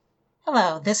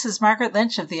Hello, this is Margaret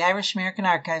Lynch of the Irish American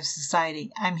Archives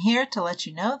Society. I'm here to let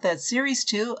you know that Series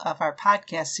 2 of our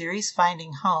podcast series,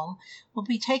 Finding Home, will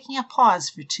be taking a pause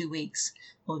for 2 weeks.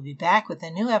 We'll be back with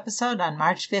a new episode on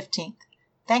March 15th.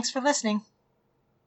 Thanks for listening.